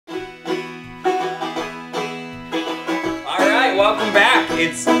right, welcome back.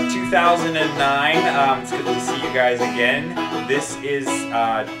 It's 2009. It's good to see you guys again. This is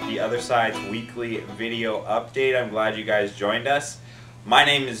the Other Side's weekly video update. I'm glad you guys joined us. My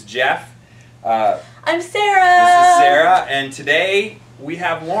name is Jeff. I'm Sarah. This is Sarah, and today we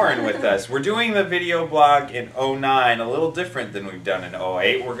have Lauren with us. We're doing the video blog in 09, a little different than we've done in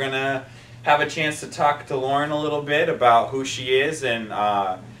 08. We're gonna have a chance to talk to Lauren a little bit about who she is and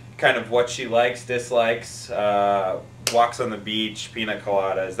kind of what she likes, dislikes, walks on the beach, pina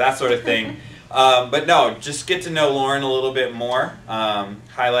coladas, that sort of thing. But no, just get to know Lauren a little bit more.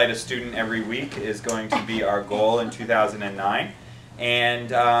 Highlight a student every week is going to be our goal in 2009. And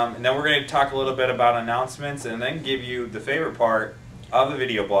then we're going to talk a little bit about announcements and then give you the favorite part of the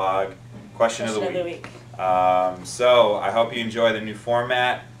video blog, question of the week. So I hope you enjoy the new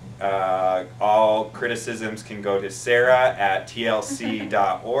format. All criticisms can go to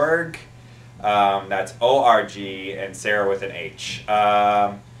sarah@tlc.org. That's O-R-G and Sarah with an H.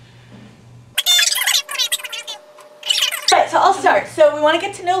 Alright, so I'll start. So we want to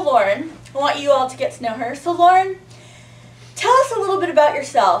get to know Lauren. I want you all to get to know her. So Lauren, tell us a little bit about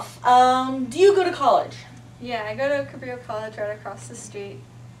yourself. Do you go to college? Yeah, I go to Cabrillo College right across the street.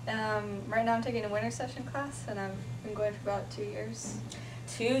 Right now I'm taking a winter session class and I've been going for about 2 years.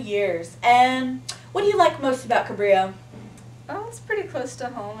 2 years. And what do you like most about Cabrillo? Oh, it's pretty close to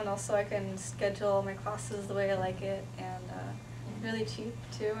home, and also I can schedule my classes the way I like it, and really cheap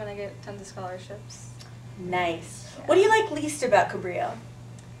too, and I get tons of scholarships. Nice. Yeah. What do you like least about Cabrillo?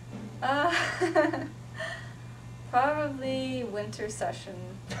 Probably winter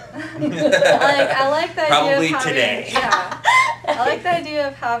session. I like the idea of having, today. Yeah, I like the idea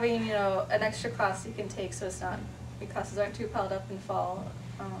of having, you know, an extra class you can take, so it's not, your classes aren't too piled up in fall.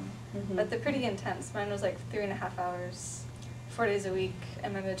 But they're pretty intense. Mine was like 3.5 hours, 4 days a week,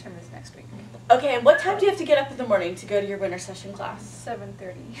 and my midterm is next week. Okay, and what time do you have to get up in the morning to go to your winter session class?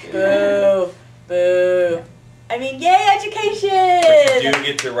 7:30. Boo. Boo. I mean, yay, education! But you do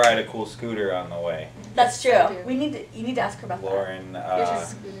get to ride a cool scooter on the way. That's true. You need to ask her about Lauren, Here's a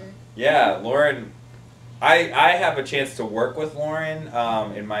scooter. Yeah, Lauren, I have a chance to work with Lauren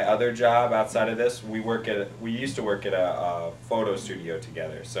in my other job outside of this. We used to work at a photo studio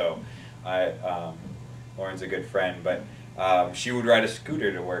together, so Lauren's a good friend, but she would ride a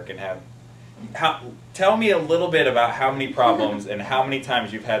scooter to work and tell me a little bit about how many problems and how many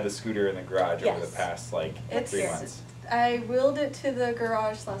times you've had the scooter in the garage over the past 3 months. I wheeled it to the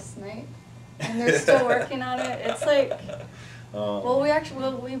garage last night, and they're still working on it. It's like, well,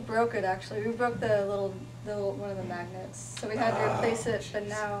 we broke it actually. We broke the little one of the magnets, so we had to replace it. But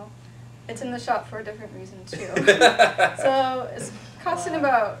now it's in the shop for a different reason too. So it's costing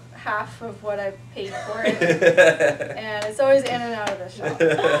about half of what I paid for it, and it's always in and out of the shop.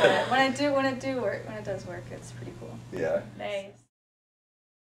 But when it does work, it's pretty cool. Yeah. Nice.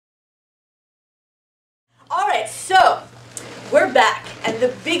 All right, so we're back, and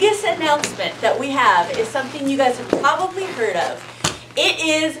the biggest announcement that we have is something you guys have probably heard of. It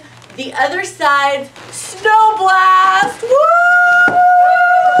is the Other Side's Snow Blast! Woo!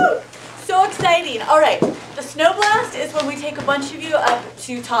 So exciting. All right, the Snow Blast is when we take a bunch of you up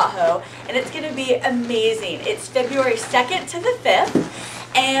to Tahoe, and it's going to be amazing. It's February 2nd to the 5th,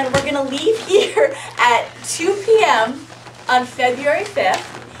 and we're going to leave here at 2 p.m. on February 5th,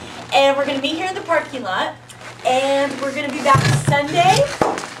 and we're going to meet here in the parking lot, and we're going to be back Sunday,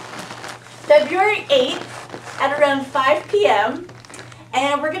 February 8th at around 5 p.m.,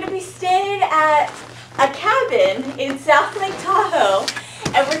 and we're going to be staying at a cabin in South Lake Tahoe,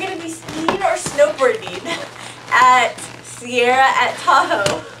 and we're going to be skiing or snowboarding at Sierra at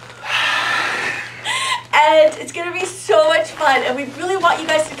Tahoe. And it's going to be so much fun, and we really want you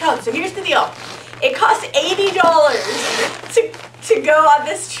guys to come. So here's the deal. It costs $80 to go on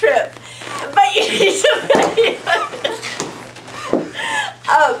this trip, but you need to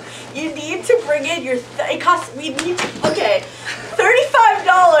you need to bring in your, okay,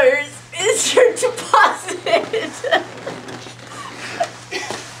 $35 is your deposit.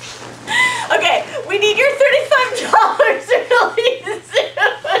 Okay, we need your $35 really soon.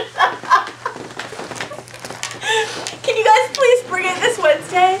 Can you guys please bring it this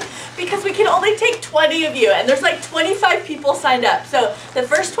Wednesday? Because we can only take 20 of you, and there's like 25 people signed up. So the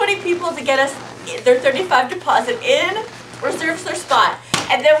first 20 people to get us their $35 deposit in reserves their spot.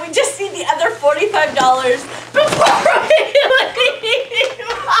 And then we just need the other $45 before we leave.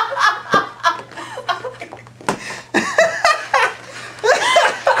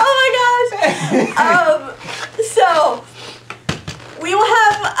 Oh my gosh. So we will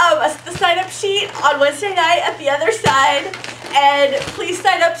have the sign-up sheet on Wednesday night at the Other Side. And please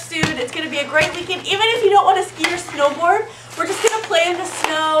sign up soon. It's going to be a great weekend. Even if you don't want to ski or snowboard, We're just gonna play in the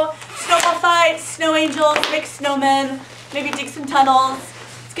snow, snowball fight, snow angels, make snowmen, maybe dig some tunnels.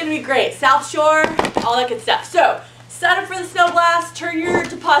 It's gonna be great. South Shore, all that good stuff. So, sign up for the snow blast, turn your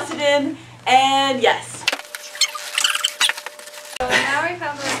deposit in, and yes. So now we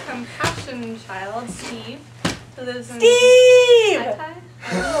have a compassion child, Steve, who lives in Steve!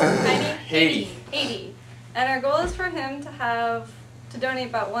 Haiti. And our goal is for him to donate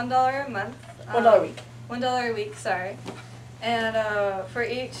about $1 a month. $1 a week. $1 a week, sorry. And for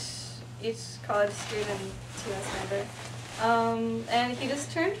each college student TOS member. And he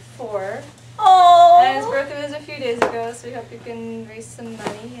just turned 4. Oh. And his birthday was a few days ago, so we hope you can raise some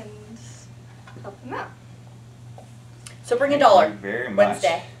money and help him out. So bring $1. Thank you very much.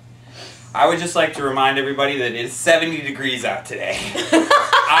 Wednesday. I would just like to remind everybody that it's 70 degrees out today.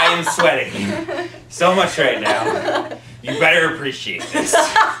 I am sweating so much right now. You better appreciate this. Hold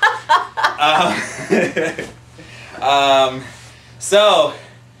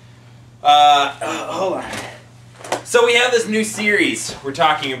on. So we have this new series we're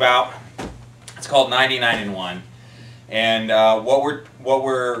talking about. It's called 99 and 1. And what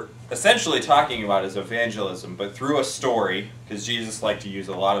we're essentially talking about is evangelism, but through a story, because Jesus liked to use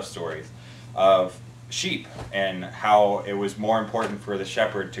a lot of stories, of sheep and how it was more important for the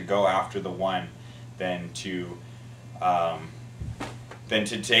shepherd to go after the one than to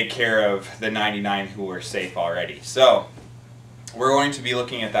take care of the 99 who were safe already. So we're going to be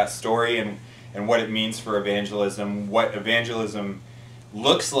looking at that story and what it means for evangelism, what evangelism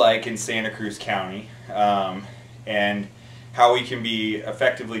looks like in Santa Cruz County, and how we can be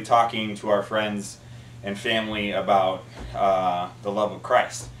effectively talking to our friends and family about the love of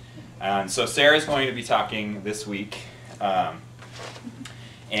Christ. And so Sarah's going to be talking this week,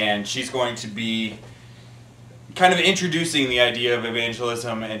 and she's going to be kind of introducing the idea of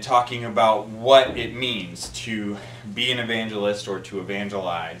evangelism and talking about what it means to be an evangelist or to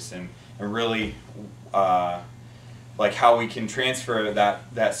evangelize, and really like how we can transfer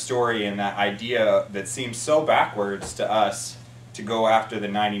that story and that idea that seems so backwards to us to go after the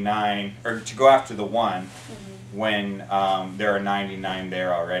 99 or to go after the one when there are 99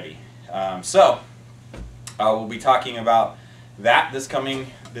 there already. So we'll be talking about that this coming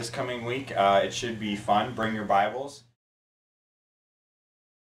week. It should be fun. Bring your Bibles.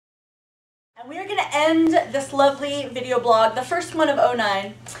 And we are going to end this lovely video blog, the first one of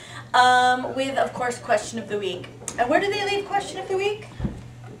 09, with, of course, question of the week. And where do they leave question of the week?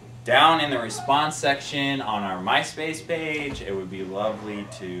 Down in the response section on our MySpace page. It would be lovely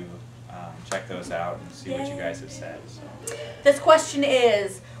to check those out and see what you guys have said. So. This question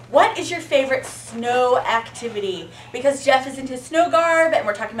is, what is your favorite snow activity? Because Jeff is into snow garb and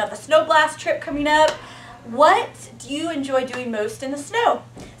we're talking about the snow blast trip coming up. What do you enjoy doing most in the snow?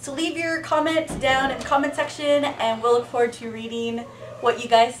 So leave your comments down in the comment section and we'll look forward to reading what you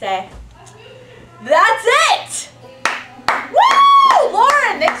guys say. That's it! Woo!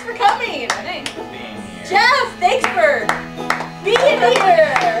 Lauren, thanks for coming. Thanks for being here. Jeff, thanks for being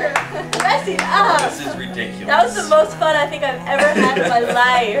here. Messing up. This is ridiculous. That was the most fun I think I've ever had in my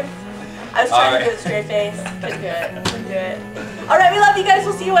life. I was trying to do a straight face. Couldn't do it. Couldn't do it. Alright, we love you guys.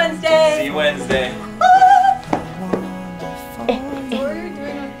 We'll see you Wednesday. See you Wednesday.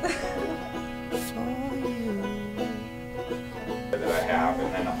 That I have,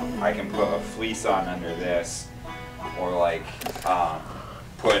 and then I can put a fleece on under this, or like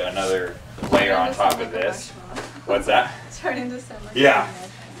put another layer on top of this. What's that? Starting to sound like Yeah,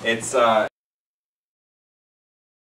 it's